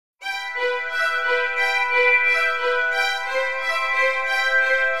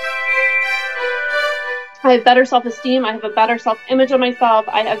I have better self-esteem. I have a better self-image of myself.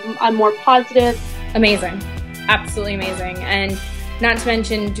 I'm more positive. Amazing. Absolutely amazing. And not to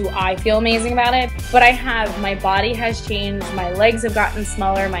mention, do I feel amazing about it? But my body has changed. My legs have gotten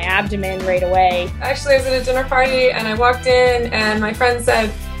smaller, my abdomen right away. Actually, I was at a dinner party and I walked in and my friend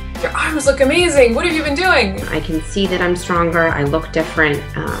said, "Your arms look amazing. What have you been doing?" I can see that I'm stronger. I look different.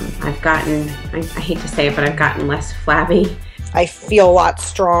 I've gotten, I hate to say it, but I've gotten less flabby. I feel a lot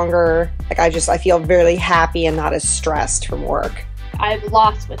stronger. Like I feel really happy and not as stressed from work. I've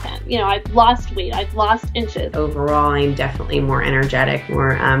lost with him. You know, I've lost weight. I've lost inches. Overall, I'm definitely more energetic,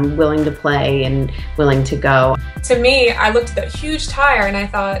 more willing to play and willing to go. To me, I looked at that huge tire and I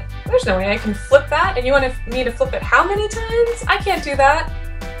thought, there's no way I can flip that. And you want me to flip it how many times? I can't do that.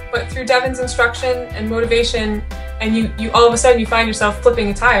 But through Devin's instruction and motivation, and you all of a sudden you find yourself flipping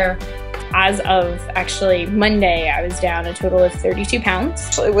a tire. As of actually Monday, I was down a total of 32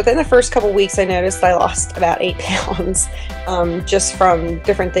 pounds. Within the first couple weeks, I noticed I lost about 8 pounds just from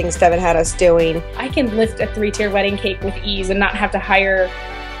different things Devin had us doing. I can lift a 3-tier wedding cake with ease and not have to hire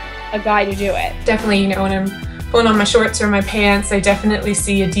a guy to do it. Definitely, you know, when I'm pulling on my shorts or my pants, I definitely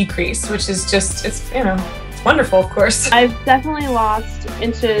see a decrease, which is just, it's wonderful, of course. I've definitely lost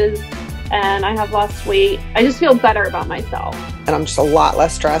inches and I have lost weight. I just feel better about myself. And I'm just a lot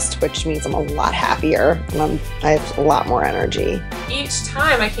less stressed, which means I'm a lot happier and I have a lot more energy. Each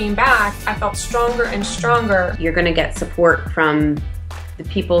time I came back, I felt stronger and stronger. You're going to get support from the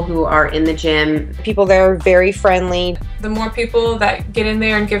people who are in the gym. People there are very friendly. The more people that get in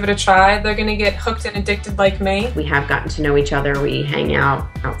there and give it a try, they're going to get hooked and addicted like me. We have gotten to know each other. We hang out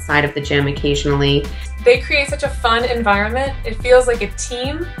outside of the gym occasionally. They create such a fun environment. It feels like a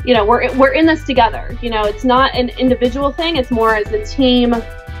team. You know, we're in this together. You know, it's not an individual thing. It's more as a team,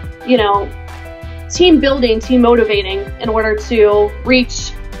 you know, team building, team motivating in order to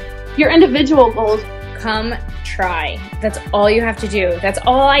reach your individual goals. Come try. That's all you have to do. That's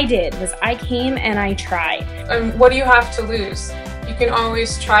all I did was I came and I tried. And what do you have to lose? You can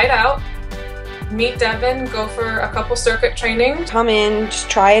always try it out. Meet Devin, go for a couple circuit training. Come in, just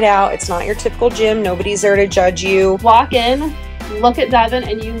try it out. It's not your typical gym. Nobody's there to judge you. Walk in, look at Devin,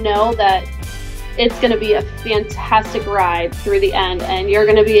 and you know that it's going to be a fantastic ride through the end, and you're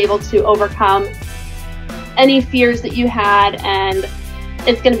going to be able to overcome any fears that you had, and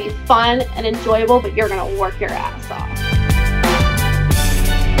it's going to be fun and enjoyable, but you're going to work your ass off.